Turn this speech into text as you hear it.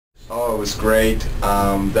Oh, it was great.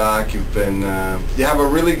 Doc, you have a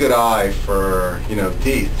really good eye for,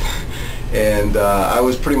 teeth. And I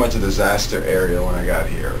was pretty much a disaster area when I got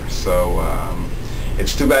here. So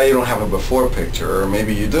it's too bad you don't have a before picture, or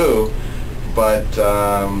maybe you do, but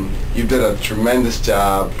you did a tremendous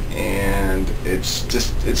job, and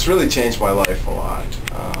it's really changed my life a lot.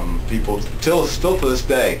 People still to this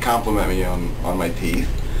day compliment me on my teeth,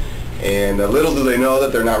 and little do they know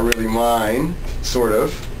that they're not really mine, sort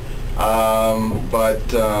of.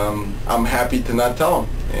 But I'm happy to not tell them,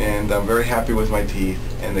 and I'm very happy with my teeth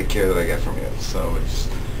and the care that I get from you. So it's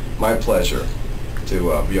my pleasure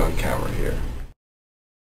to be on camera here.